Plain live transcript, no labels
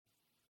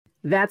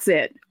That's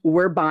it.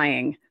 We're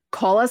buying.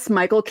 Call us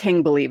Michael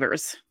King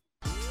believers.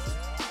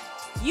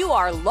 You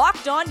are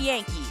Locked On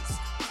Yankees,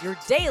 your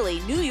daily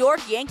New York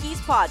Yankees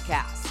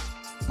podcast.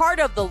 Part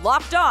of the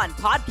Locked On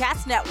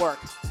Podcast Network.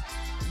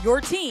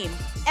 Your team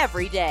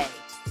every day.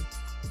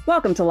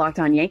 Welcome to Locked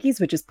On Yankees,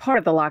 which is part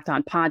of the Locked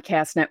On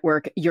Podcast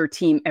Network, your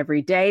team every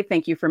day.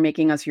 Thank you for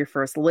making us your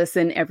first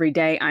listen every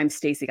day. I'm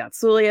Stacey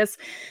Gotsoulias.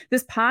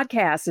 This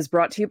podcast is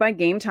brought to you by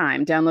Game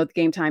Time. Download the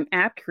Game Time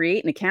app,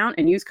 create an account,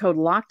 and use code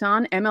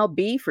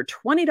LOCKEDONMLB for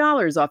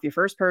 $20 off your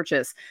first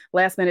purchase.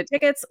 Last minute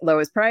tickets,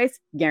 lowest price,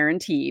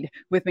 guaranteed.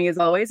 With me as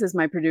always is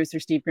my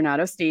producer, Steve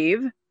Granado.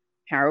 Steve,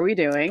 how are we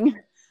doing?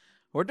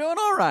 We're doing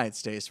all right,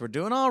 Stace. We're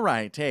doing all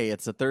right. Hey,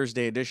 it's a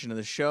Thursday edition of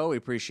the show. We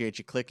appreciate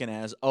you clicking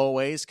as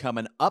always.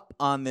 Coming up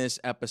on this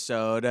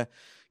episode,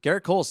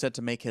 Gerrit Cole set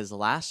to make his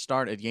last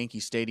start at Yankee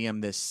Stadium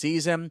this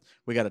season.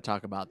 We got to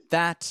talk about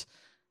that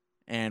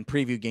and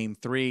preview Game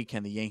 3.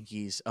 Can the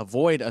Yankees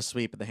avoid a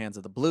sweep at the hands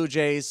of the Blue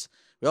Jays?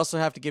 We also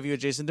have to give you a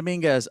Jason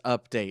Dominguez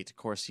update. Of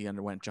course, he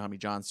underwent Tommy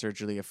John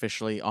surgery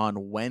officially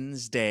on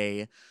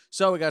Wednesday.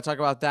 So we got to talk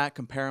about that,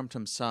 compare him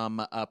to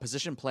some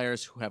position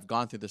players who have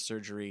gone through the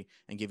surgery,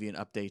 and give you an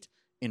update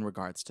in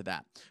regards to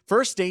that.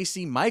 First,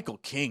 Stacey, Michael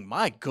King.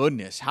 My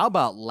goodness, how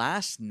about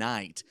last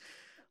night?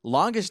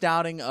 Longest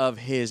outing of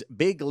his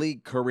big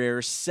league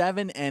career,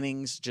 7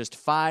 innings, just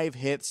 5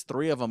 hits.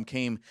 3 of them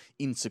came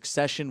in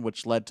succession,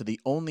 which led to the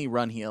only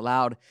run he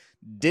allowed.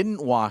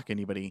 Didn't walk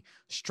anybody.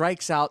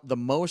 Strikes out the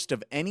most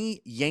of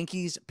any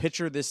Yankees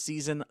pitcher this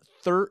season,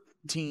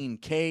 13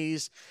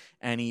 Ks,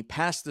 and he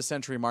passed the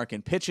century mark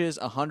in pitches,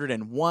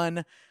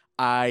 101.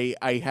 I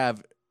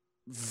have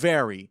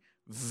very,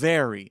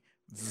 very,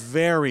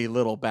 very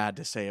little bad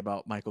to say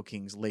about Michael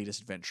King's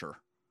latest venture.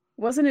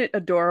 Wasn't it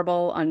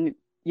adorable on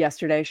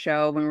yesterday's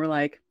show when we're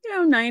like,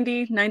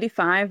 90,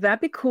 95,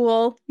 that'd be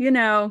cool.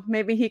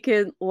 Maybe he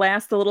could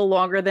last a little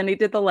longer than he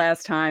did the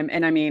last time.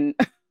 And I mean,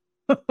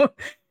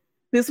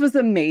 this was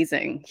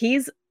amazing.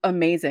 He's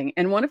amazing.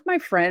 And one of my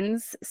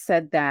friends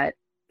said that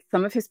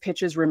some of his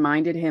pitches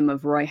reminded him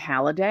of Roy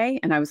Halladay.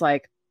 And I was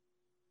like,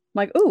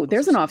 ooh,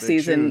 there's an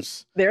off-season.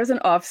 There's an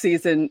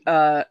off-season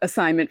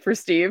assignment for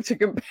Steve to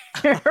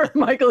compare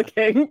Michael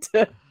King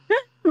to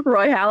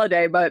Roy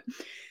Halladay. But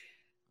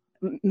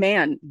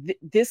man,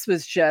 this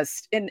was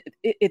just, and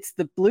it's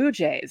the Blue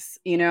Jays,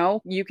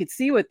 you could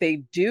see what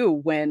they do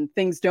when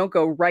things don't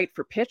go right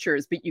for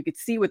pitchers, but you could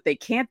see what they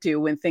can't do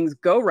when things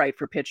go right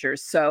for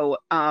pitchers. So,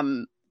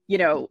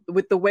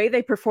 with the way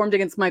they performed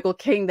against Michael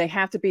King, they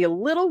have to be a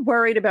little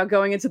worried about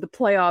going into the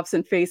playoffs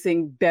and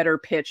facing better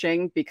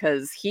pitching,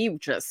 because he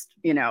just,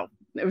 it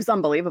was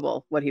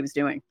unbelievable what he was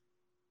doing.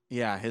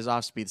 Yeah, his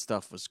off-speed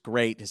stuff was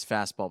great. His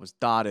fastball was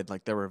dotted.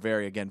 There were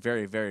very,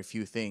 very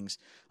few things,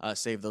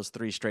 save those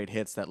 3 straight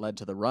hits that led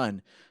to the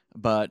run.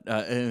 But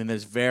and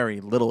there's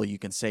very little you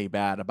can say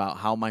bad about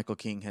how Michael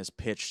King has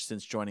pitched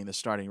since joining the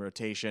starting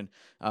rotation.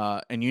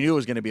 And you knew it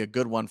was going to be a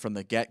good one from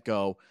the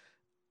get-go.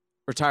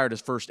 Retired his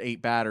first 8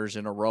 batters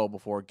in a row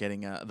before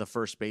getting the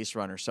first base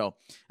runner. So,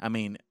 I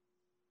mean,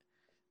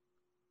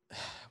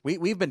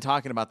 we've been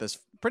talking about this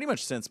pretty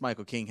much since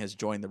Michael King has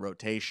joined the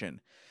rotation.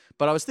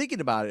 But I was thinking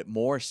about it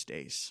more,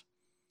 Stace.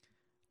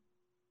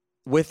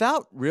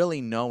 Without really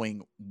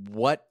knowing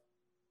what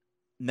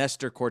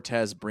Nestor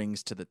Cortes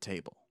brings to the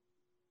table,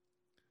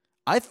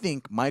 I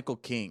think Michael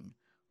King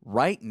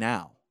right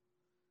now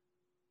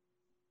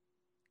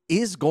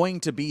is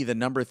going to be the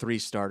number 3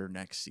 starter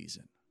next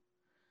season.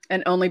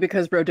 And only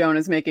because Rodon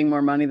is making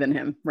more money than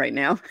him right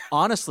now.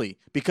 Honestly,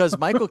 because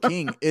Michael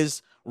King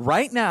is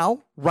right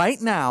now,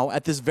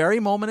 at this very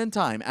moment in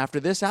time, after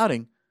this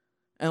outing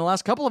and the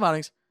last couple of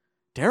outings,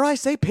 dare I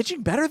say,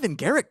 pitching better than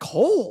Gerrit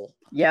Cole.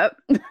 Yep.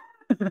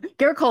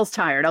 Gerrit Cole's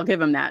tired. I'll give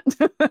him that.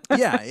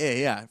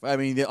 Yeah. I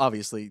mean,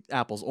 obviously,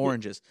 apples,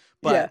 oranges.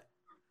 But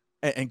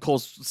and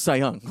Cole's Cy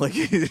Young.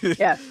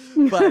 Yeah.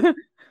 But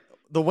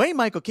the way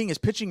Michael King is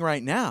pitching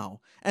right now,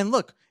 and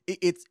look,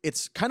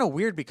 it's kind of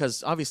weird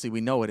because obviously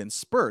we know it in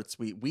spurts.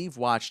 We've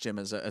watched him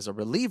as a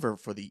reliever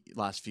for the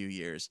last few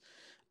years.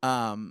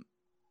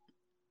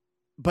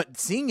 But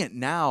seeing it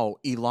now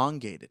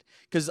elongated,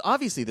 because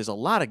obviously there's a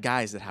lot of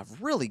guys that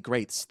have really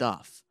great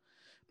stuff.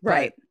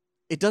 Right.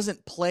 It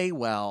doesn't play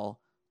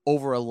well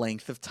over a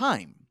length of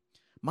time.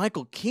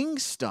 Michael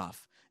King's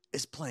stuff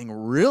is playing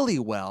really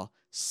well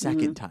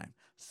second time,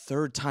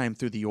 third time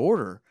through the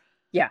order.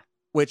 Yeah.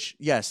 Which,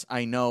 yes,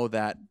 I know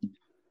that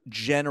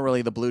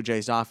generally the Blue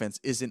Jays offense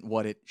isn't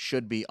what it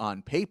should be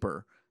on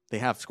paper. They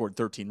have scored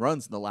 13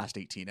 runs in the last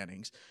 18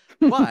 innings.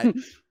 But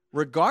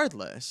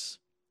regardless,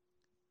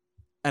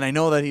 and I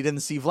know that he didn't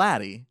see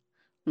Vladdy,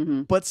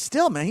 but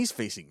still, man, he's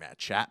facing Matt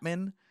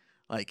Chapman.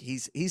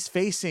 He's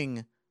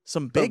facing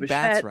some big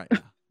bats right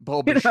now.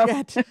 Bo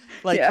Bichette.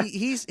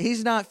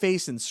 He's not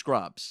facing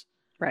scrubs.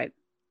 Right.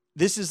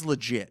 This is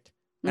legit.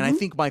 And I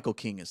think Michael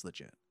King is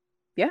legit.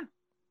 Yeah.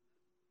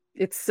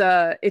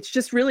 It's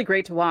just really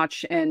great to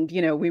watch. And,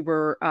 we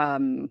were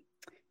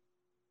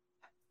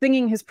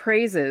singing his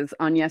praises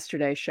on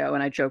yesterday's show,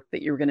 and I joked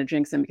that you were going to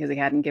jinx him because he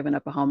hadn't given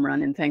up a home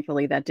run, and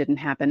thankfully that didn't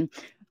happen.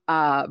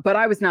 But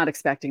I was not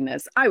expecting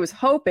this. I was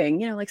hoping,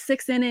 like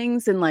 6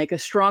 innings and like a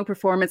strong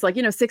performance, like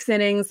 6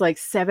 innings, like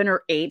 7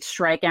 or 8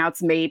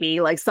 strikeouts,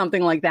 maybe like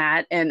something like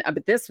that. And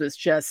but this was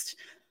just,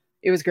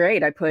 it was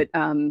great. I put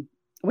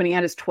when he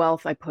had his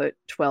 12th, I put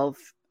 12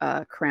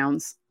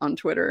 crowns on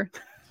Twitter.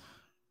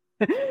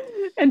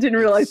 And didn't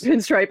realize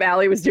Pinstripe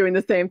Alley was doing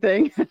the same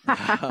thing.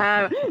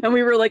 And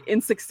we were like in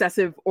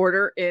successive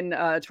order in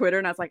Twitter.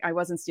 And I was like, I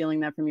wasn't stealing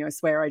that from you. I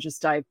swear. I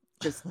just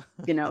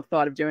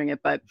thought of doing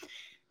it. But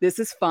this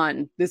is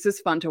fun. This is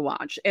fun to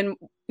watch. And,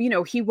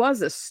 he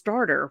was a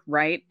starter,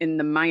 right, in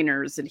the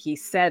minors. And he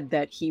said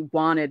that he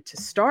wanted to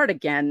start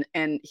again.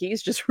 And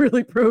he's just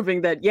really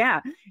proving that,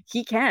 yeah,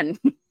 he can.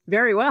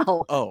 Very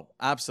well. Oh,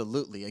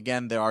 absolutely.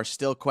 Again, there are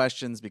still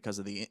questions because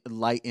of the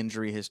light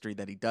injury history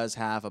that he does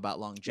have about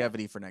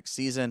longevity for next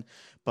season,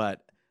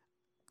 but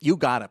you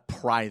got to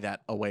pry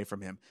that away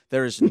from him.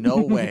 There is no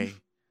way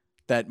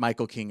that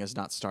Michael King is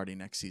not starting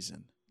next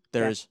season.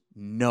 There is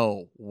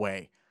no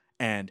way.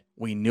 And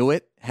we knew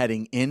it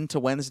heading into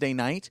Wednesday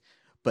night,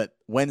 but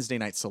Wednesday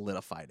night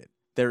solidified it.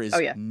 There is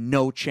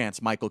no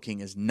chance Michael King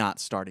is not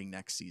starting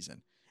next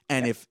season.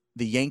 And if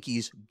the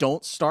Yankees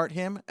don't start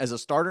him as a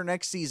starter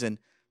next season,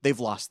 they've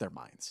lost their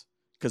minds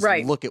because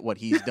look at what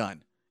he's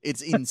done.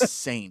 It's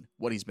insane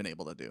what he's been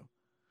able to do.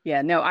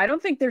 Yeah, no, I don't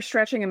think they're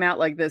stretching him out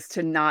like this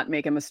to not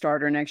make him a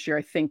starter next year.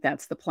 I think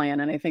that's the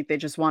plan. And I think they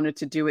just wanted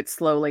to do it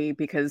slowly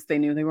because they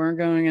knew they weren't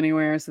going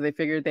anywhere. So they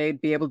figured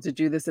they'd be able to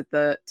do this at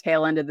the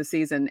tail end of the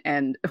season.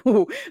 And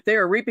they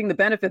are reaping the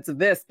benefits of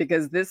this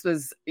because this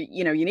was,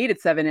 you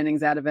needed 7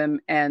 innings out of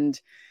him.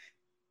 And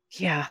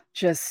yeah,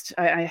 just,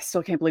 I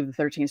still can't believe the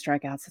 13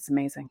 strikeouts. It's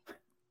amazing.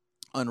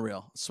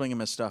 Unreal. Swing and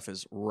miss stuff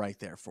is right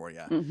there for you.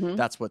 Mm-hmm.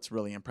 That's what's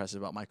really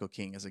impressive about Michael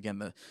King is, again,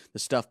 the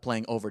stuff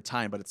playing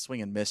overtime, but it's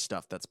swing and miss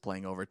stuff that's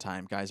playing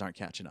overtime. Guys aren't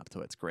catching up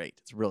to it. It's great.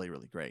 It's really,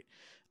 really great.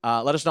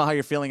 Let us know how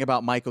you're feeling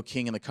about Michael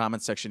King in the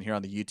comment section here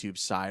on the YouTube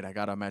side. I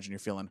got to imagine you're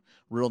feeling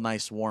real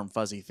nice, warm,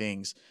 fuzzy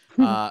things.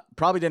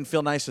 Probably didn't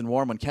feel nice and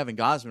warm when Kevin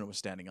Gausman was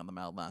standing on the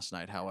mound last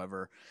night.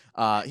 However,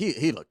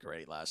 he looked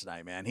great last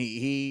night, man.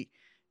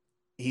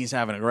 He's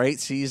having a great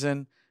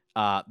season.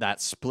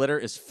 That splitter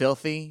is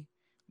filthy.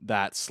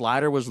 That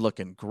slider was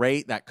looking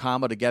great. That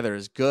combo together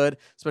is good,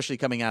 especially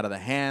coming out of the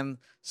hand.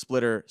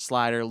 Splitter,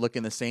 slider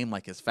looking the same,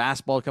 like his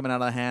fastball coming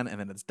out of the hand, and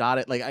then it's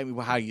dotted. Like,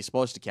 how are you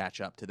supposed to catch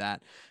up to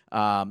that?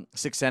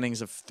 6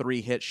 innings of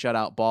 3 hit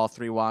shutout ball,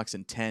 3 walks,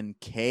 and 10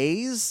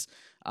 Ks.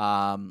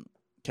 Kevin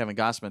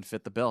Gausman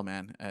fit the bill,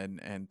 man.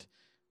 And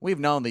we've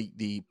known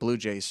the Blue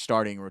Jays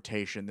starting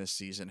rotation this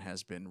season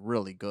has been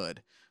really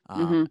good.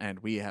 And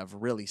we have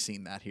really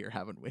seen that here,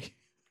 haven't we?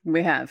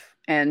 We have.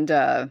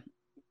 And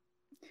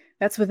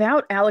that's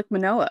without Alek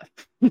Manoah.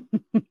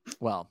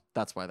 Well,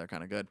 that's why they're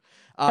kind of good.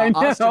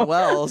 Austin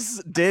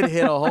Wells did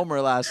hit a homer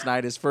last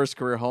night, his first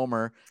career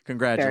homer.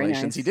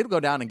 Congratulations. Nice. He did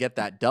go down and get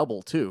that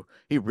double, too.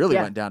 He really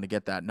went down to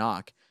get that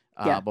knock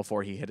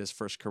before he hit his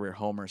first career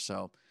homer.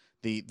 So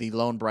the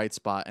lone bright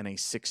spot in a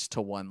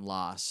 6-1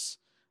 loss.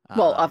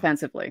 Well,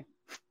 offensively.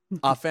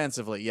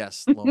 Offensively,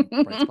 yes. Lone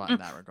bright spot in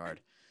that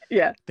regard.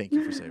 Yeah. Thank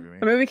you for saving me.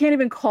 I mean, we can't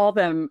even call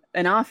them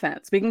an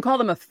offense. We can call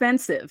them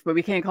offensive, but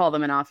we can't call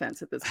them an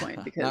offense at this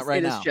point because Not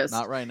right it now. is just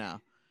Not right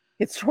now.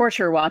 It's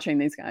torture watching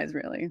these guys,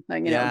 really.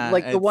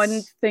 Like, the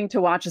one thing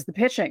to watch is the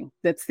pitching.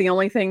 That's the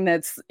only thing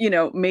that's,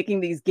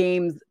 making these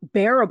games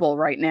bearable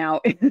right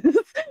now.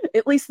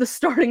 At least the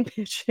starting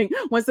pitching.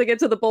 Once they get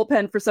to the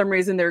bullpen, for some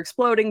reason, they're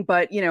exploding.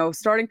 But,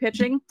 starting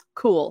pitching,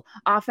 cool.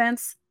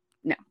 Offense,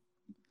 no.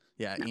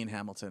 Yeah, no. Ian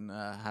Hamilton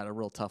had a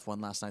real tough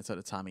one last night, so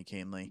did Tommy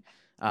Kahnle.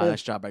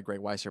 Nice job by Greg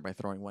Weisser by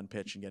throwing one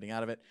pitch and getting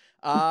out of it.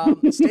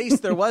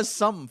 Stace, there was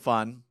something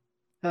fun.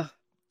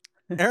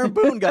 Aaron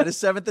Boone got his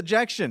 7th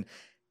ejection.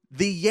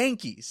 The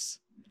Yankees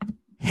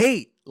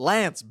hate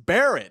Lance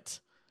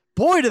Barrett.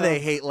 Boy, do they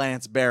hate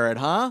Lance Barrett,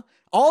 huh?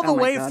 All the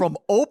way from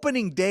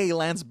opening day,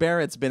 Lance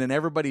Barrett's been in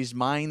everybody's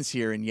minds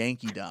here in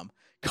Yankeedom.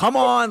 Come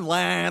on,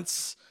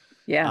 Lance.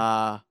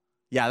 Yeah.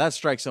 That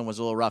strike zone was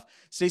a little rough.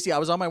 Stacey, I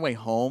was on my way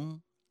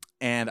home,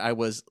 and I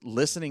was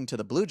listening to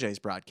the Blue Jays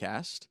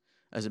broadcast.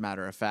 As a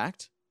matter of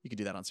fact, you can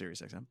do that on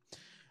SiriusXM.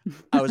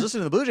 I was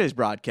listening to the Blue Jays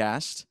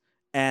broadcast,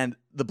 and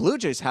the Blue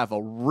Jays have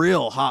a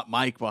real hot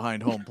mic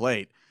behind home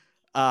plate.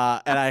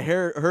 And I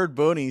heard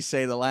Booney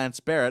say to Lance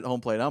Barrett,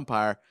 home plate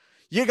umpire,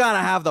 "You got to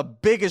have the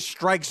biggest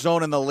strike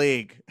zone in the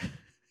league."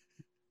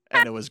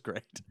 And it was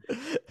great.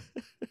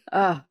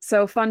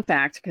 So fun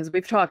fact, because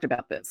we've talked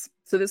about this.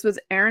 So this was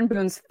Aaron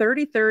Boone's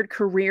 33rd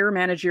career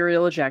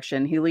managerial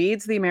ejection. He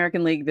leads the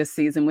American League this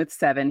season with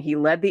 7. He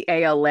led the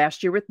AL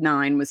last year with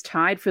 9, was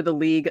tied for the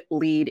league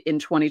lead in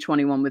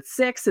 2021 with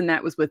 6, and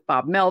that was with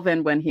Bob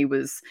Melvin when he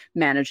was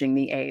managing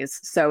the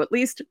A's. So at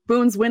least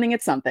Boone's winning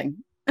at something.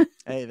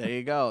 Hey, there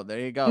you go. There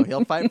you go.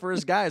 He'll fight for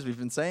his guys. We've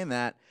been saying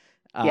that.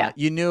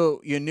 You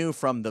knew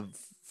from the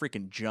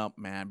freaking jump,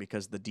 man,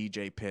 because the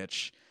DJ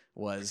pitch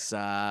was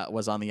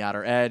on the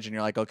outer edge, and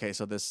you're like, okay,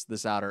 so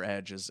this outer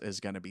edge is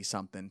going to be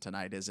something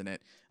tonight, isn't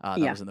it? That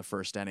was in the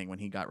first inning when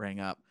he got rang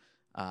up.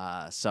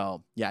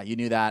 So yeah, you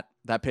knew that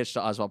pitch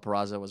to Oswald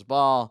Peraza was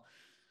ball.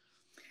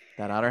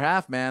 That outer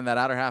half, man, that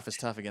outer half is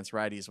tough against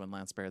righties when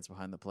Lance Baird's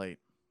behind the plate.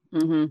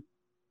 Mm-hmm.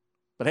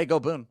 But hey, go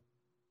Boone.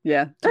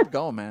 Yeah, keep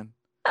going, man.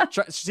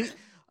 See,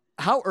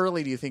 how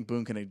early do you think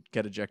Boone can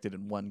get ejected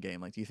in one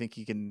game? Like, do you think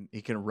he can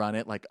run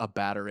it like a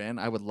batter in?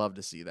 I would love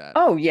to see that.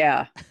 Oh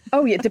yeah.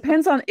 It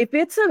depends on if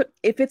it's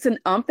an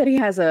ump that he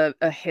has a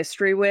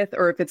history with,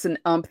 or if it's an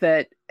ump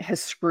that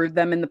has screwed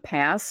them in the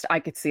past.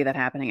 I could see that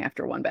happening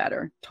after one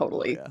batter.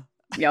 Totally.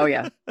 Oh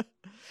yeah.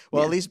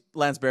 Well, at least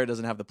Lance Baird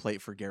doesn't have the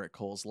plate for Garrett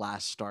Cole's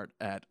last start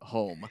at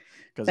home,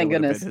 because it Thank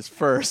would have goodness. been his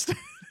first,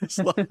 his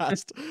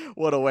last.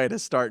 What a way to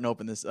start and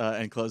open this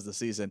and close the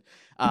season.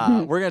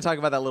 We're going to talk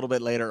about that a little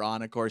bit later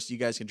on. Of course, you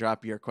guys can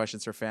drop your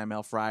questions for Fan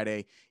Mail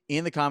Friday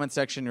in the comment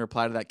section and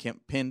reply to that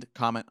pinned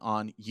comment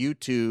on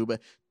YouTube.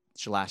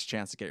 It's your last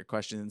chance to get your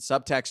questions in.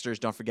 Subtexters,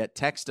 don't forget,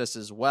 text us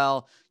as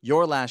well.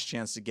 Your last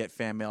chance to get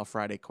Fan Mail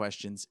Friday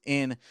questions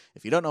in.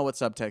 If you don't know what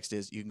subtext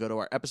is, you can go to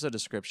our episode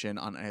description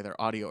on either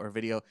audio or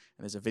video, and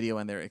there's a video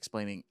in there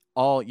explaining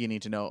all you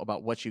need to know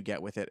about what you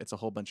get with it. It's a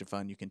whole bunch of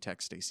fun. You can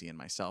text Stacey and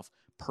myself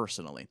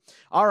personally.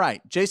 All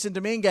right, Jason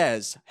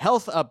Dominguez,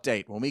 health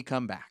update when we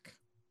come back.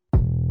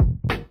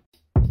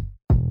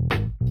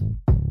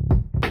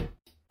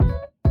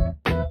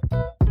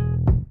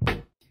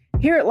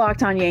 Here at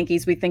Locked On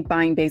Yankees, we think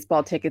buying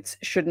baseball tickets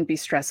shouldn't be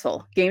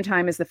stressful. Game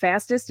Time is the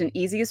fastest and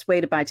easiest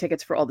way to buy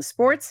tickets for all the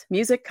sports,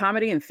 music,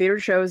 comedy, and theater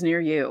shows near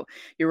you.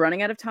 You're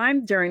running out of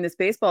time during this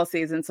baseball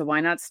season, so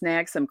why not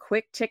snag some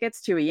quick tickets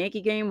to a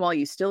Yankee game while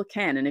you still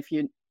can? And if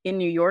you're in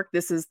New York,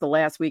 this is the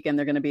last weekend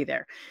they're going to be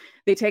there.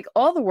 They take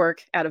all the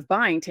work out of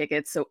buying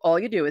tickets, so all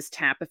you do is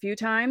tap a few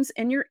times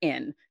and you're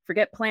in.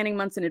 Forget planning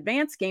months in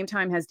advance. Game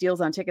Time has deals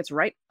on tickets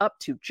right up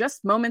to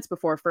just moments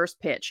before first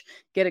pitch.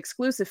 Get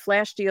exclusive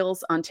flash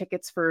deals on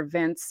tickets for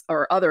events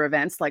or other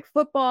events like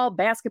football,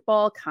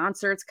 basketball,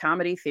 concerts,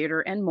 comedy, theater,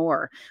 and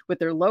more. With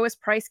their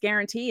lowest price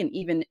guarantee and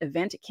even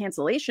event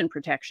cancellation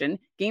protection,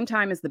 Game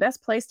Time is the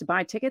best place to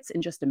buy tickets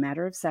in just a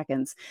matter of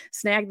seconds.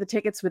 Snag the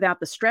tickets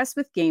without the stress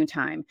with Game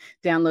Time.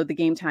 Download the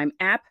Game Time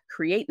app,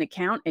 create an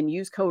account, and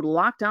use code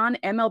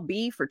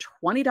LOCKEDONMLB for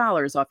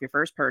 $20 off your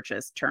first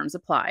purchase. Terms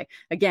apply.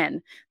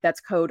 Again,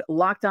 that's code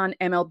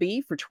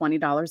LOCKEDONMLB for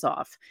 $20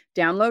 off.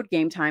 Download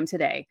Game Time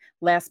today.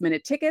 Last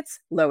minute tickets,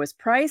 lowest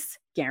price,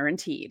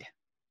 guaranteed.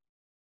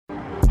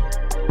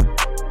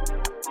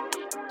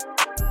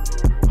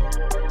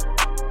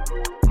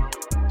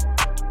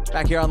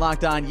 Back here on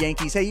Locked On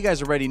Yankees. Hey, you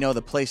guys already know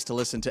the place to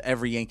listen to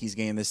every Yankees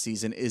game this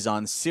season is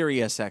on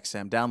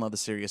SiriusXM. Download the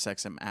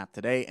SiriusXM app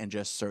today and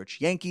just search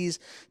Yankees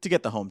to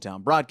get the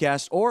hometown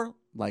broadcast, or,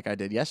 like I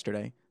did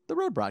yesterday, the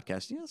road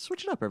broadcast.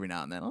 Switch it up every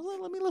now and then.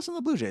 Let me listen to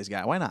the Blue Jays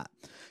guy. Why not?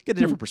 Get a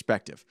different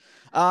perspective.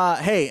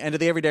 Hey, and to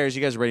the everydayers,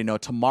 you guys already know,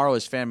 tomorrow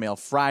is Fan Mail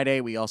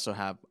Friday. We also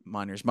have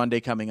Miners Monday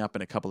coming up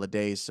in a couple of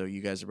days, so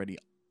you guys already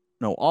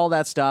know all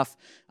that stuff.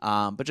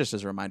 But just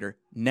as a reminder,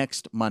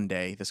 next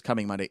Monday, this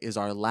coming Monday, is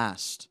our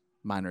last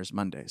Miners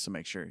Monday, so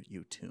make sure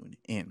you tune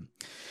in.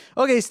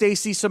 Okay,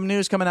 Stacey, some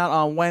news coming out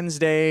on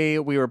Wednesday.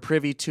 We were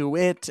privy to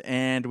it,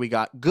 and we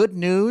got good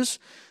news.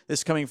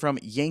 This coming from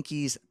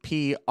Yankees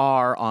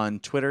PR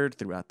on Twitter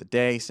throughout the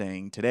day,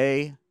 saying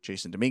today,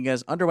 Jason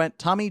Dominguez underwent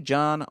Tommy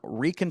John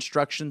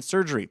reconstruction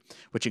surgery,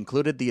 which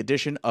included the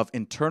addition of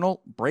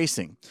internal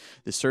bracing.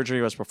 This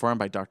surgery was performed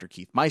by Dr.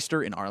 Keith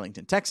Meister in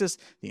Arlington, Texas.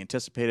 The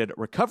anticipated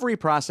recovery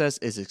process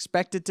is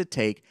expected to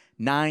take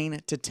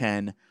 9 to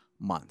 10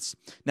 months.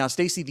 Now,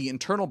 Stacey, the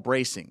internal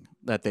bracing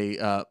that they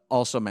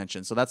also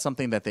mentioned, so that's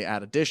something that they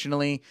add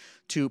additionally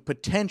to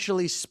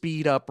potentially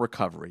speed up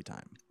recovery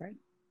time. Right.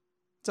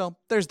 So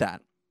there's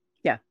that.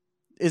 Yeah.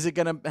 Is it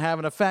going to have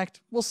an effect?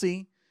 We'll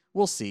see.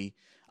 We'll see.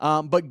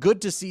 But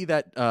good to see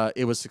that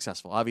it was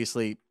successful.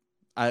 Obviously,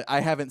 I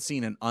haven't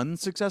seen an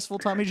unsuccessful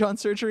Tommy John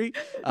surgery,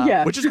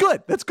 which is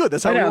good. That's good.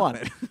 That's how we want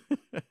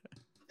it.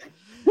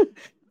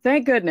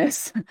 Thank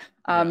goodness.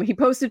 He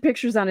posted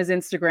pictures on his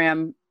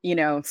Instagram,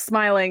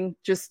 smiling,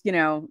 just,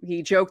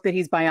 he joked that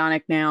he's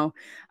bionic now.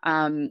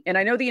 And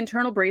I know the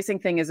internal bracing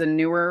thing is a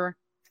newer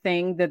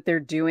thing that they're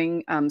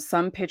doing.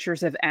 Some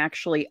pitchers have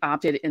actually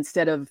opted,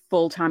 instead of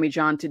full Tommy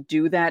John, to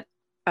do that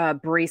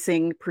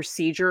bracing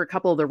procedure. A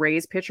couple of the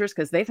Rays pitchers,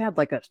 because they've had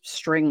like a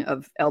string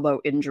of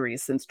elbow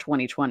injuries since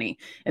 2020.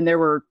 And there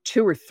were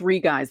 2 or 3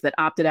 guys that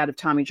opted out of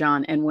Tommy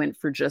John and went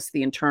for just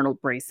the internal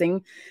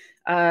bracing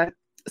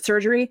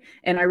surgery.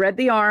 And I read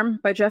The Arm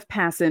by Jeff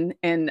Passan,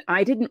 and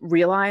I didn't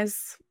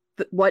realize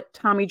what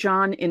Tommy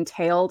John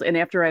entailed. And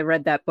after I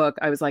read that book,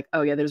 I was like,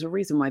 oh yeah, there's a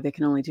reason why they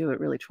can only do it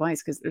really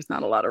twice, because there's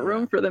not a lot of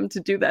room for them to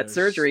do that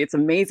surgery. It's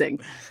amazing.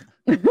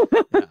 Yeah,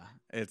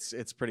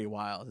 it's pretty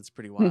wild. It's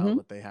pretty wild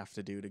what they have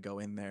to do to go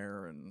in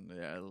there. And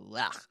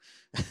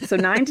so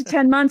 9 to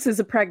 10 months is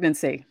a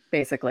pregnancy,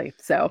 basically.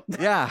 So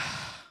yeah,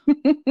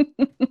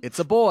 it's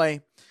a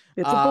boy.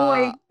 It's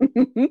a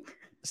boy.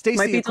 Stacey,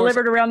 might be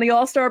delivered around the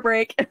All-Star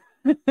break.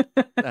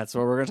 That's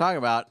what we're going to talk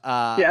about.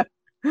 Yeah.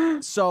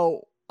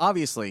 So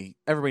obviously,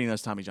 everybody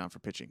knows Tommy John for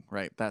pitching,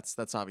 right?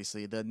 That's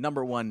obviously the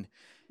number one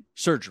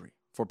surgery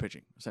for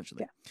pitching,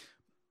 essentially. Yeah.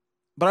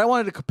 But I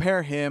wanted to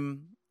compare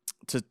him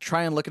to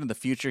try and look into the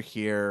future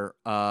here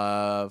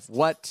of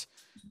what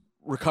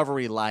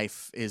recovery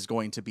life is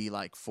going to be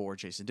like for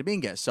Jasson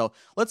Dominguez. So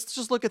let's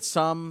just look at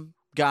some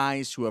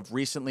guys who have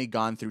recently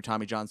gone through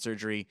Tommy John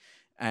surgery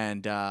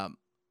and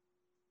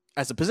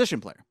as a position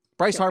player.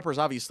 Bryce Harper is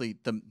obviously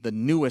the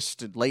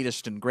newest,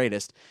 latest, and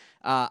greatest.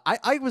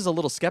 I was a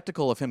little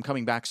skeptical of him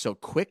coming back so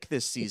quick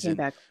this season. He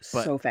came back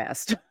so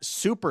fast.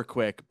 Super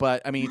quick.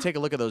 But, I mean, you take a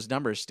look at those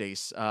numbers,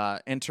 Stace.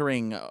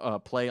 Entering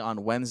play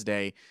on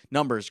Wednesday,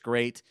 numbers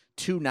great.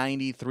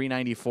 290,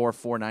 394,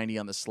 490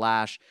 on the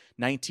slash,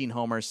 19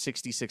 homers,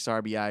 66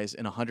 RBIs,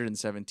 and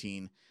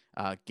 117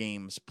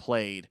 games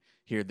played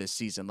here this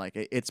season. Like,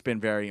 it's been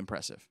very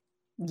impressive.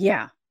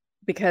 Yeah,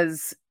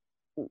 because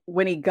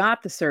when he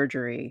got the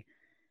surgery,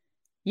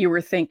 you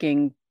were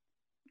thinking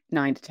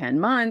 9 to 10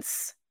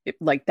 months,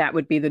 like that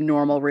would be the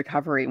normal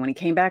recovery. When he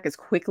came back as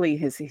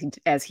quickly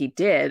as he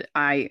did,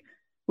 I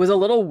was a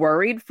little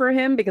worried for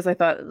him because I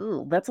thought,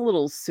 that's a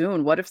little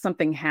soon. What if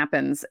something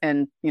happens?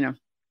 And,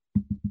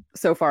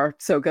 so far,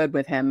 so good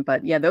with him.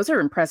 But yeah, those are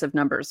impressive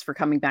numbers for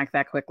coming back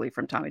that quickly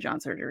from Tommy John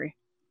surgery.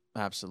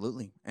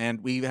 Absolutely.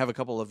 And we have a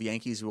couple of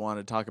Yankees we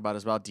wanted to talk about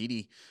as well.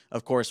 Didi,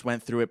 of course,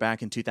 went through it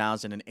back in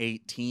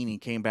 2018. He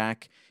came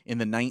back in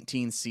the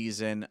 19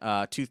 season,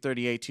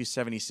 238,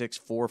 276,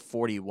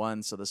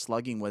 441. So the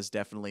slugging was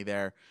definitely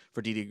there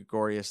for Didi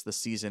Gregorius the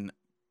season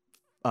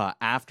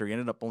after. He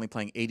ended up only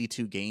playing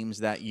 82 games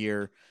that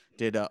year,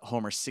 did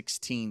homer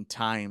 16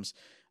 times.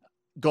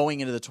 Going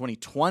into the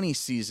 2020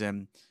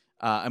 season,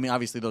 I mean,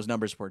 obviously those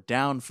numbers were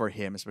down for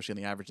him, especially in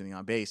the average and the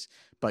on base.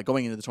 But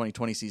going into the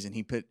 2020 season,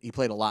 he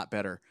played a lot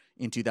better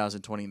in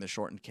 2020 in the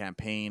shortened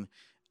campaign.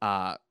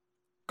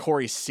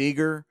 Corey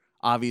Seager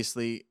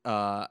obviously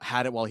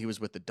had it while he was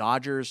with the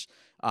Dodgers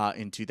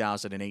in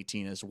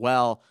 2018 as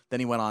well. Then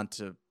he went on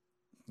to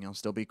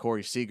still be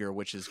Corey Seager,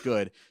 which is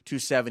good.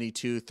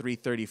 272,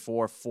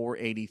 334,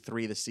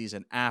 483 the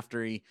season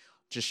after. He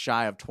just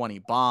shy of 20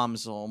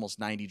 bombs, almost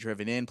 90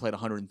 driven in, played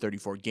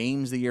 134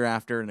 games the year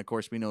after. And of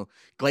course, we know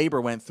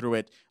Gleyber went through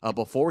it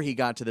before he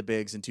got to the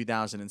bigs in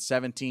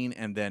 2017.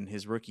 And then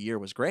his rookie year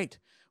was great,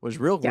 was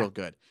real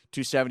good.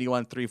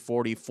 271,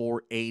 340,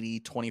 480,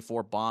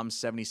 24 bombs,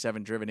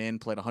 77 driven in,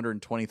 played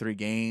 123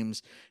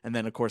 games. And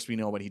then of course, we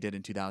know what he did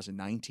in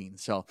 2019.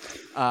 So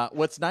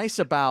what's nice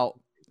about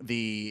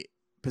the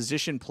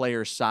position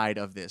player side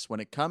of this, when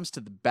it comes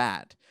to the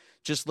bat,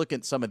 just look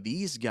at some of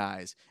these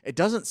guys, it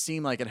doesn't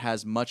seem like it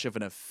has much of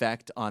an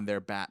effect on their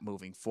bat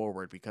moving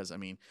forward because, I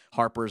mean,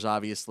 Harper's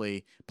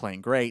obviously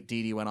playing great.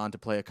 Didi went on to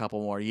play a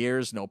couple more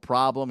years, no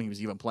problem. He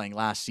was even playing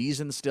last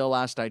season still,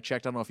 last I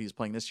checked. I don't know if he's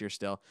playing this year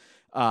still.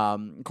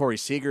 Corey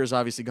Seager has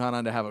obviously gone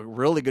on to have a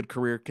really good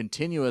career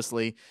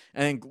continuously,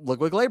 and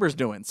look what Gleyber's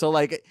doing. So,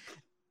 like,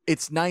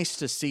 it's nice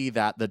to see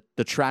that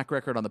the track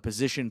record on the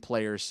position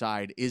player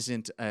side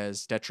isn't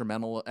as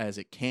detrimental as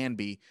it can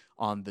be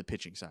on the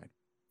pitching side.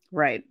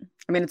 Right.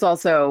 I mean, it's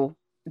also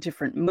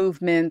different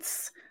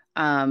movements,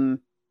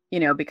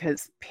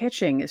 because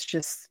pitching is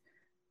just,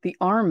 the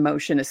arm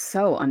motion is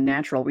so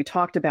unnatural. We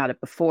talked about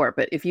it before,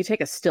 but if you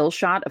take a still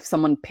shot of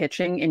someone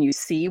pitching and you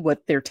see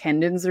what their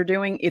tendons are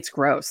doing, it's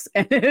gross.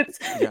 And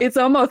it's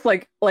almost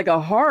like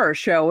a horror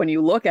show when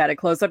you look at it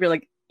close up. You're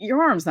like,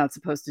 your arm's not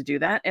supposed to do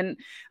that. And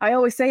I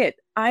always say it,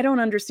 I don't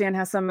understand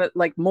how some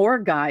more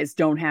guys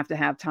don't have to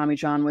have Tommy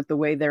John with the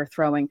way they're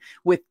throwing,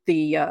 with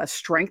the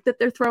strength that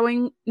they're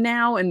throwing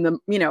now, and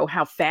the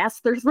how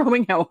fast they're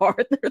throwing, how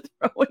hard they're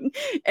throwing.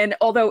 And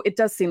although it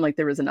does seem like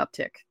there is an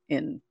uptick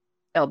in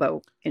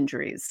elbow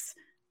injuries.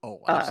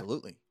 Oh,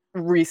 absolutely.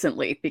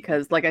 Recently,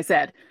 because like I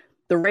said,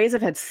 the Rays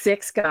have had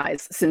 6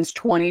 guys since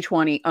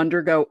 2020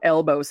 undergo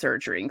elbow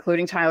surgery,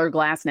 including Tyler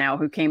Glasnow,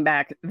 who came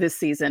back this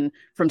season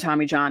from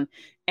Tommy John.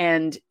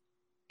 And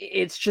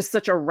it's just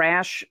such a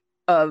rash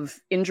of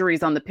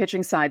injuries on the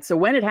pitching side. So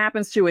when it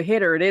happens to a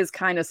hitter, it is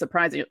kind of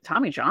surprising.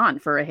 Tommy John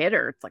for a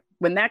hitter. It's like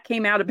when that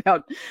came out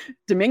about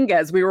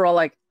Dominguez, we were all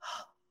like,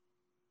 oh,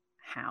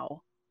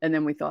 how? And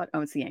then we thought,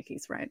 oh, it's the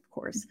Yankees, right? Of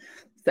course.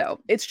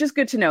 So it's just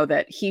good to know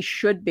that he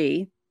should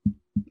be,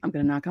 I'm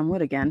going to knock on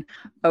wood again,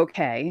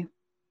 okay,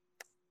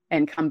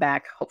 and come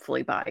back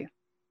hopefully by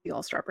the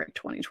All-Star break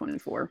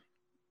 2024.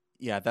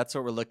 Yeah, that's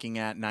what we're looking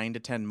at. 9 to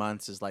 10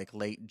 months is like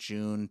late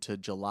June to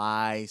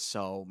July.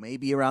 So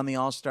maybe around the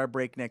All-Star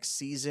break next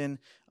season,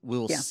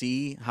 we'll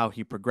see how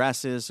he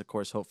progresses. Of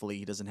course, hopefully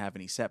he doesn't have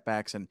any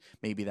setbacks, and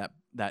maybe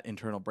that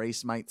internal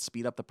brace might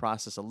speed up the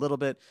process a little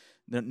bit.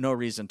 No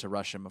reason to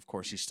rush him. Of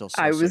course, he's still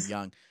so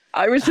young.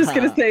 I was just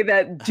going to say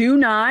that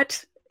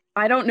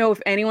I don't know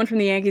if anyone from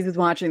the Yankees is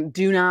watching,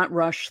 do not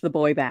rush the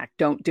boy back.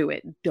 Don't do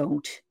it.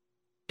 Don't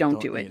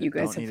do it. You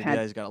guys have had.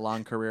 He's got a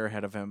long career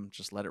ahead of him.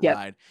 Just let it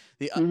ride.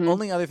 The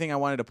only other thing I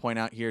wanted to point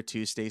out here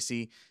too,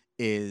 Stacey,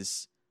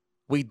 is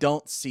we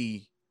don't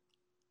see.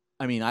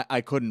 I mean,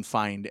 I couldn't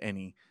find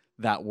any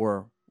that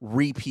were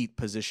repeat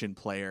position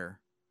player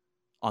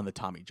on the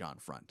Tommy John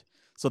front.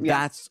 So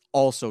that's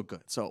also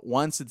good. So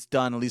once it's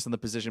done, at least on the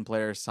position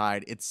player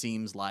side, it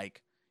seems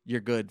like you're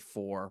good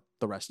for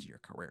the rest of your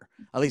career.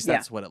 At least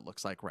that's what it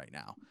looks like right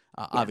now.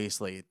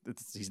 Obviously,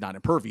 he's not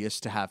impervious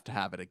to have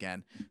it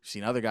again. We've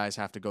seen other guys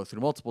have to go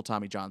through multiple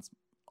Tommy Johns,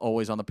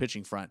 always on the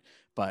pitching front.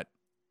 But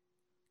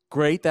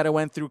great that it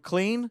went through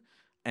clean,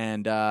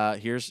 and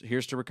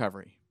here's to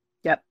recovery.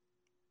 Yep.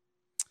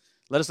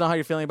 Let us know how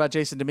you're feeling about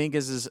Jason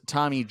Dominguez's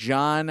Tommy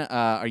John.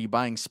 Are you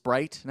buying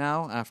Sprite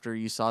now after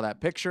you saw that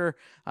picture?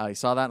 You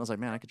saw that and was like,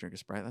 man, I could drink a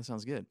Sprite. That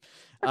sounds good.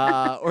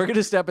 We're going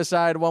to step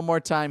aside one more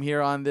time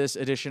here on this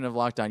edition of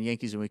Locked On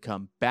Yankees. When we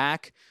come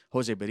back,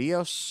 Jose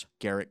Berrios,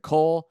 Gerrit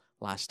Cole,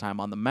 last time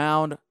on the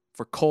mound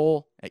for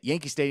Cole at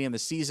Yankee Stadium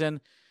this season.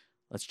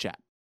 Let's chat.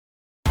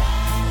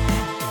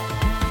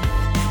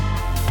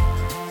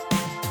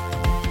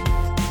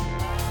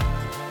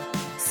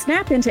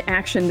 Snap into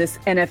action this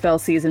NFL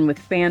season with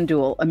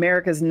FanDuel,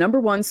 America's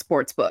 #1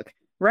 sportsbook.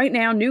 Right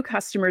now, new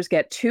customers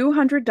get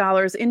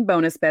 $200 in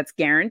bonus bets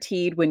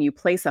guaranteed when you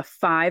place a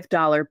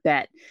 $5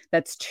 bet.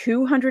 That's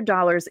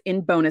 $200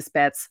 in bonus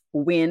bets,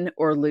 win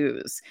or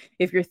lose.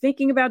 If you're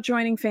thinking about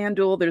joining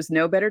FanDuel, there's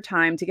no better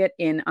time to get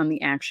in on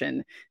the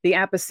action. The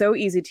app is so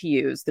easy to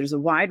use. There's a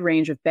wide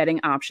range of betting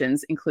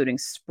options, including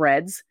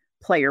spreads,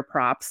 player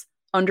props,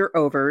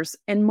 under-overs,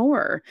 and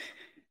more.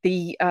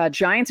 The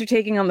Giants are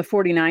taking on the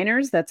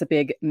 49ers. That's a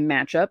big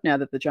matchup now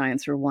that the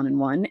Giants are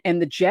 1-1.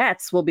 And the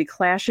Jets will be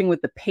clashing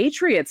with the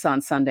Patriots on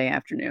Sunday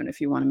afternoon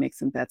if you want to make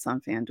some bets on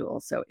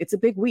FanDuel. So it's a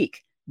big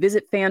week.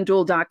 Visit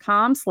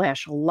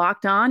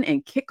FanDuel.com/lockedon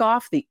and kick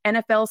off the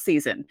NFL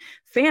season.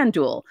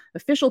 FanDuel,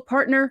 official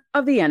partner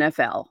of the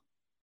NFL.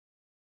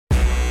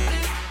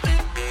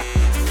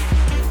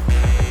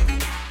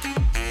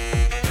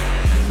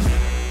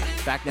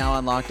 Back now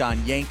on Locked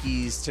On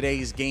Yankees.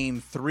 Today's Game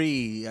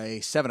 3,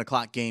 a 7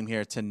 o'clock game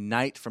here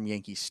tonight from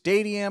Yankee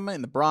Stadium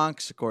in the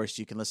Bronx. Of course,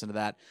 you can listen to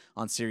that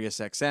on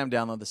SiriusXM.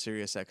 Download the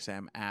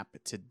SiriusXM app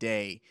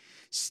today.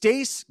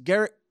 Stace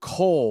Gerrit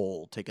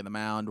Cole taking the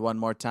mound one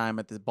more time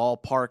at the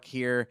ballpark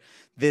here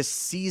this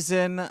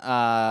season.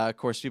 Of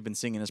course, we've been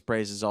singing his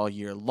praises all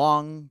year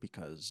long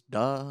because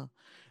duh.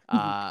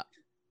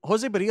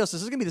 Jose Berrios, this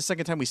is going to be the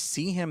second time we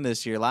see him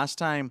this year. Last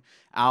time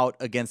out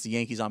against the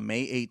Yankees on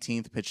May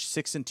 18th, pitched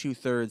 6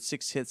 2/3,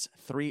 6 hits,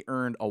 3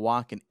 earned, a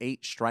walk, and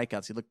 8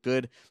 strikeouts. He looked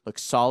good, looked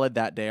solid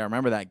that day. I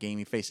remember that game.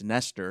 He faced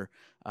Nestor,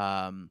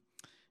 and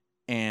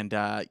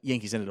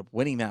Yankees ended up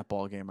winning that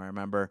ball game, I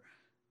remember.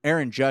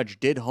 Aaron Judge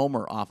did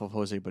homer off of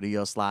Jose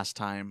Berrios last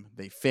time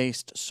they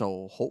faced,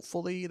 so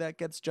hopefully that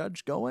gets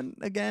Judge going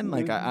again.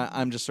 Like,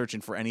 I'm just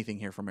searching for anything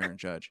here from Aaron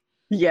Judge.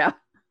 Yeah.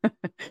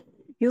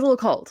 He's a little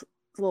cold.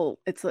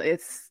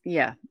 It's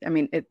yeah. I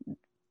mean,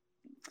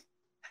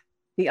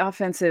 the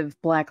offensive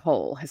black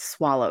hole has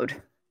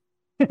swallowed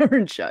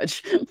Aaron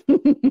Judge.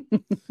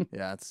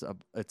 Yeah, it's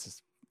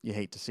you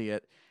hate to see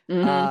it.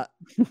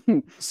 Mm-hmm.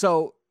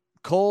 So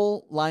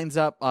Cole lines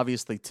up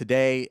obviously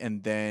today,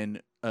 and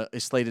then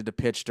is slated to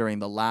pitch during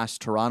the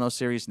last Toronto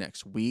series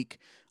next week.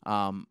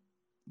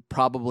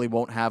 Probably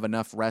won't have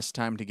enough rest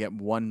time to get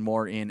one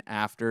more in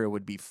after. It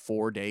would be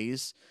 4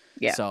 days.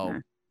 Yeah. So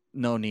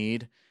no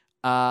need.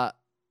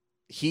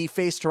 He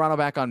faced Toronto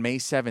back on May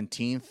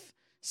 17th,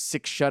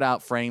 6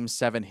 shutout frames,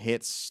 7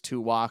 hits, 2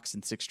 walks,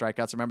 and 6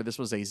 strikeouts. Remember, this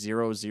was a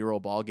 0-0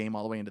 ball game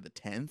all the way into the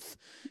 10th,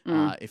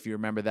 if you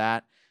remember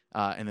that.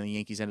 And then the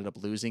Yankees ended up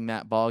losing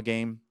that ball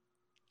game.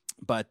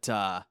 But,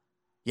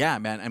 yeah,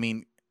 man, I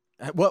mean,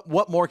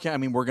 what more can – I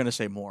mean, we're going to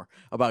say more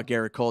about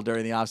Gerrit Cole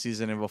during the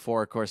offseason and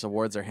before, of course,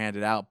 awards are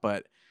handed out.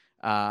 But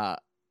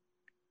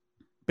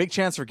big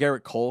chance for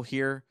Gerrit Cole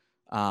here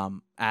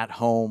at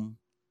home.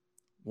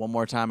 One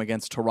more time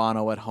against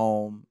Toronto at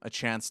home, a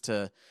chance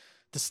to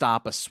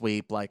stop a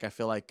sweep. Like, I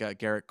feel like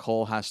Gerrit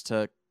Cole has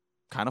to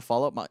kind of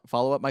follow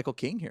up Michael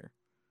King here.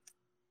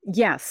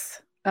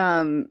 Yes,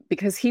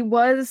 because he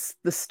was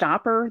the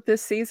stopper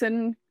this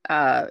season,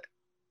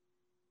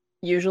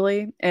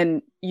 usually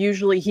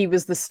he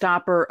was the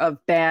stopper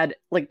of bad,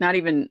 like not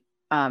even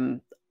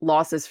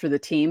losses for the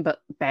team,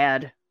 but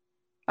bad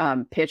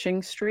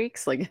pitching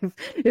streaks. Like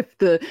if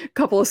the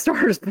couple of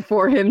starters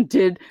before him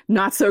did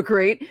not so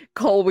great,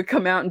 Cole would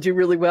come out and do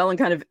really well and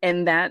kind of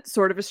end that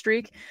sort of a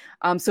streak.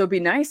 So it'd be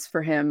nice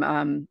for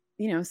him,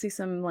 see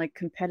some like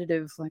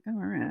competitive, like, all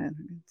right,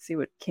 see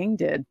what King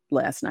did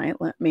last night.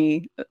 Let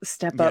me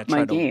step up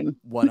my game.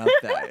 One up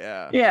that,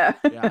 yeah. Yeah.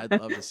 Yeah, I'd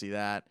love to see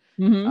that.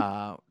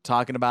 Mm-hmm.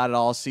 Talking about it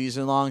all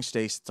season long,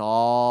 Stace, it's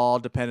all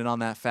dependent on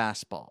that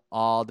fastball.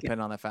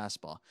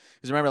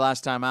 Because remember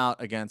last time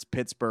out against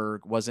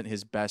Pittsburgh wasn't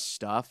his best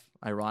stuff,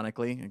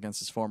 ironically, against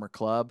his former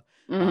club.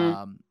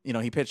 Mm-hmm.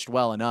 He pitched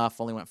well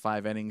enough, only went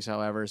 5 innings,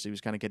 however, so he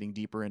was kind of getting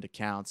deeper into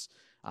counts,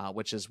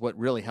 which is what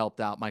really helped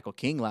out Michael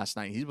King last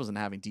night. He wasn't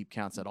having deep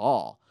counts at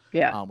all,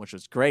 which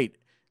was great.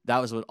 That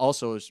was what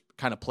also was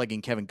kind of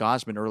plaguing Kevin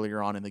Gausman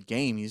earlier on in the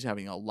game. He's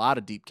having a lot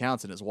of deep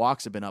counts, and his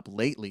walks have been up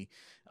lately.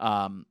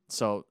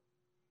 So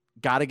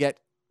got to get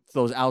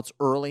those outs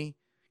early,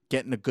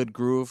 get in a good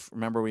groove.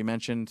 Remember, we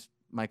mentioned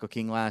Michael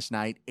King last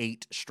night,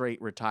 8 straight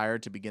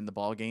retired to begin the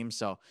ball game.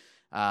 So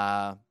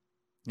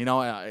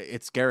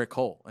It's Garrett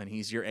Cole, and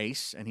he's your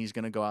ace, and he's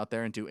going to go out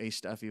there and do ace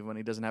stuff even when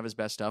he doesn't have his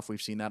best stuff.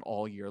 We've seen that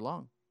all year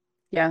long.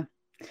 Yeah.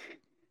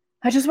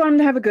 I just want him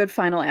to have a good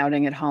final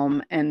outing at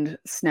home and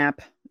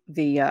snap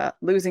the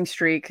losing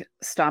streak,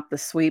 stop the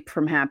sweep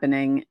from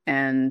happening.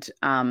 And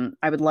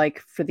I would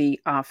like for the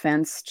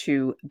offense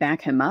to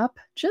back him up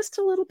just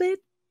a little bit,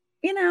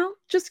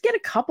 just get a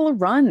couple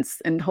of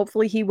runs, and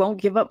hopefully he won't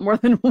give up more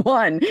than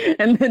one.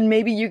 And then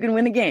maybe you can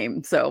win a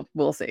game. So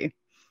we'll see.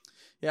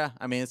 Yeah,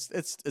 I mean,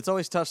 it's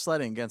always tough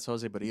sledding against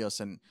Jose Barrios.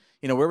 And,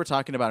 we were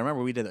talking about, I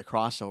remember we did a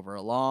crossover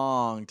a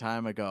long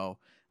time ago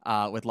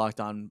with Locked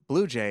On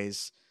Blue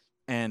Jays.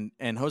 And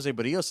Jose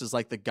Barrios is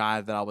like the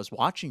guy that I was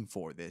watching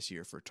for this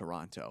year for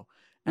Toronto.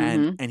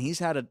 And he's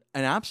had an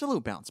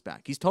absolute bounce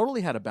back. He's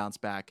totally had a bounce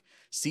back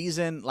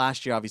season.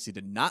 Last year obviously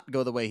did not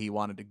go the way he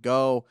wanted to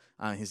go.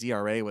 His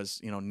ERA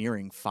was,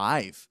 nearing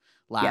 5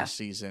 last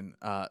season.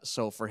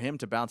 So for him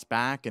to bounce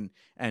back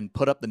and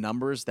put up the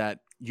numbers that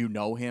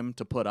him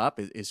to put up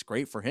is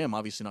great for him.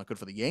 Obviously not good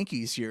for the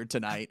Yankees here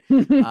tonight.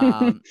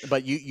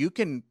 But you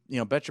can,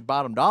 bet your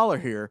bottom dollar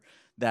here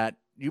that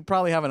you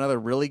probably have another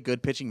really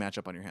good pitching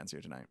matchup on your hands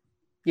here tonight.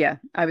 Yeah,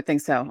 I would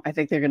think so. I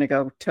think they're going to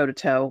go toe to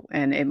toe,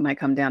 and it might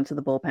come down to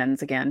the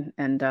bullpens again.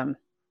 And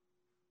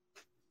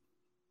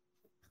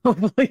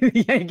hopefully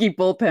the Yankee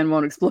bullpen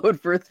won't explode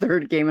for a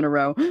third game in a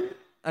row.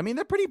 I mean,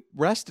 they're pretty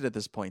rested at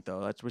this point,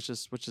 though, which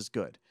is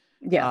good.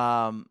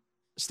 Yeah.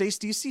 Stace,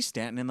 do you see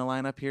Stanton in the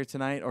lineup here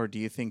tonight, or do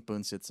you think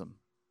Boone sits him?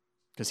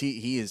 Because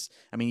he is.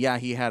 I mean, yeah,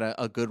 he had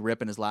a good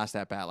rip in his last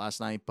at bat last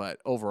night, but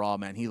overall,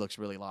 man, he looks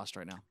really lost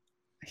right now.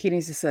 He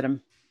needs to sit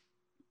him.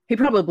 He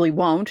probably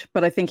won't,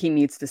 but I think he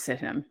needs to sit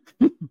him.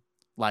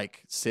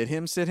 Like sit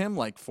him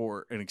like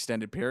for an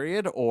extended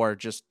period, or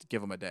just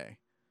give him a day?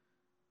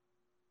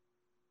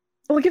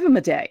 Well, give him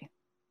a day.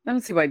 I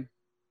don't see why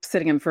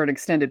sitting him for an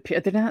extended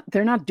period.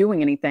 They're not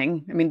doing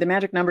anything. I mean, the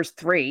magic number's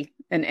 3,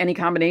 and any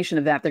combination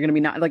of that, they're going to be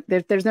not like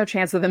there's no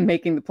chance of them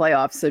making the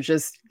playoffs. So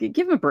just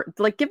give him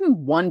give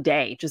him one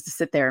day just to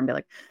sit there and be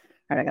like,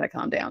 all right, I got to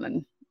calm down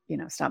and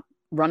stop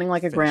running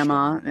like a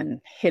grandma and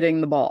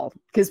hitting the ball,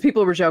 because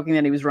people were joking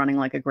that he was running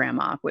like a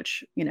grandma,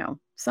 which,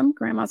 some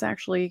grandmas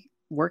actually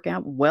work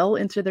out well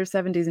into their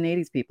 70s and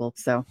 80s, people.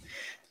 So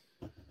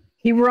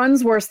he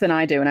runs worse than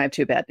I do, and I have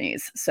 2 bad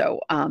knees. So,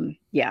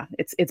 yeah,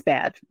 it's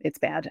bad. It's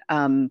bad.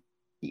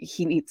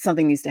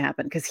 Something needs to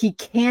happen, because he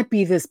can't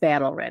be this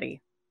bad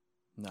already.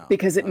 No,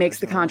 because it makes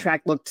the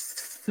contract look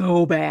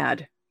so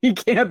bad. He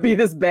can't be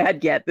this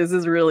bad yet. This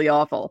is really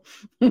awful.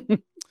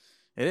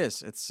 It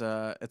is. It's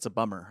a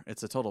bummer.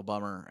 It's a total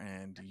bummer.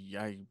 And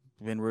I've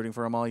been rooting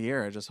for him all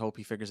year. I just hope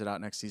he figures it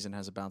out next season,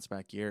 has a bounce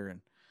back year,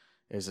 and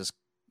is as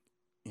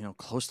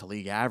close to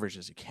league average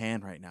as he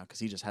can right now, because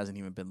he just hasn't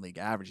even been league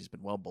average. He's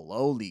been well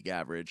below league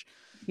average.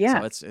 Yeah.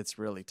 So it's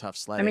really tough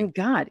sledding. I mean,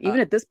 God, even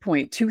at this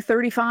point,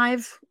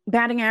 235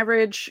 batting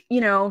average,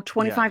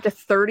 25 to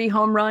 30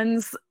 home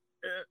runs.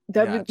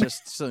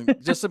 Just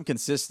some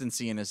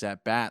consistency in his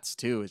at bats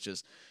too. It's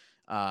just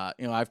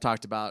I've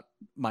talked about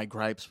my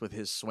gripes with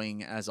his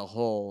swing as a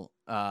whole,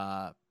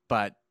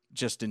 but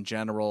just in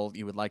general,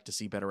 you would like to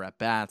see better at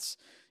bats.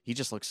 He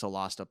just looks so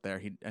lost up there.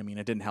 It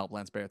didn't help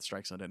Lance Barrett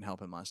strike, so it didn't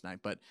help him last night,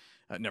 but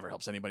it never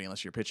helps anybody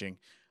unless you're pitching.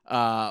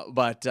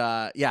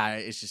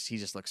 It's just, he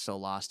just looks so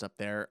lost up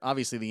there.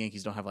 Obviously the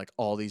Yankees don't have like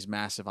all these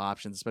massive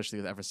options, especially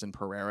with Everson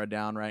Pereira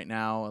down right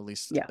now, at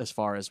least as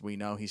far as we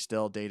know. He's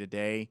still day to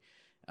day.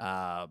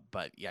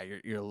 But yeah,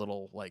 you're a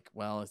little like,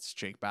 well, it's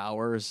Jake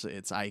Bauers,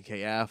 it's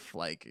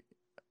IKF,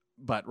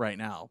 but right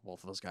now,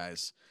 both of those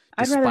guys,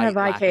 I'd rather have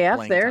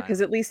IKF there,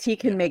 because at least he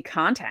can make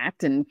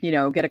contact and,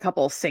 get a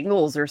couple of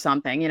singles or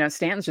something.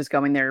 Stanton's just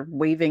going there,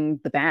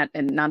 waving the bat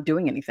and not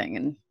doing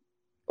anything,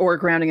 or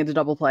grounding into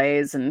double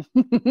plays. And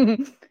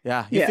you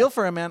feel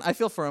for him, man. I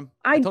feel for him.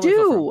 I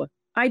do.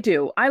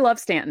 I love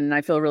Stanton, and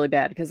I feel really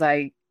bad because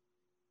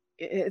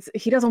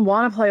he doesn't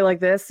want to play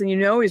like this, and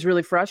he's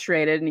really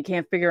frustrated and he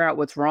can't figure out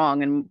what's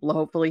wrong, and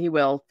hopefully he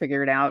will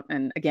figure it out.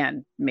 And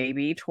again,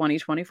 maybe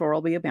 2024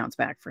 will be a bounce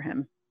back for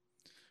him.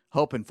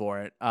 Hoping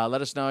for it.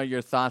 Let us know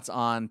your thoughts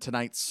on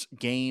tonight's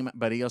game,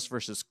 Barrios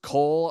versus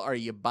Cole. Are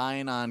you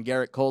buying on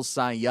Garrett Cole's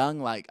Cy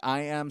Young like I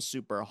am?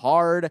 Super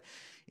hard.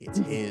 It's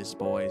his,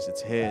 boys.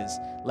 It's his.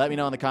 Let me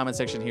know in the comment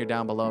section here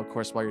down below. Of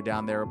course, while you're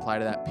down there, reply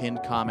to that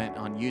pinned comment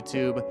on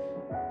YouTube.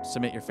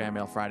 Submit your Fan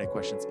Mail Friday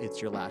questions.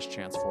 It's your last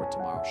chance for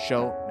tomorrow's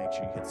show. Make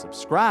sure you hit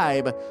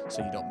subscribe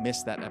so you don't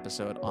miss that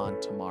episode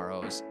on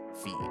tomorrow's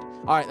feed.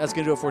 All right, that's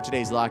going to do it for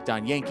today's Locked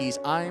On Yankees.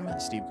 I'm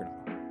Steve Granado.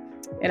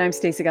 And I'm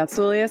Stacey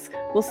Gotsoulias.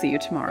 We'll see you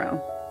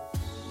tomorrow.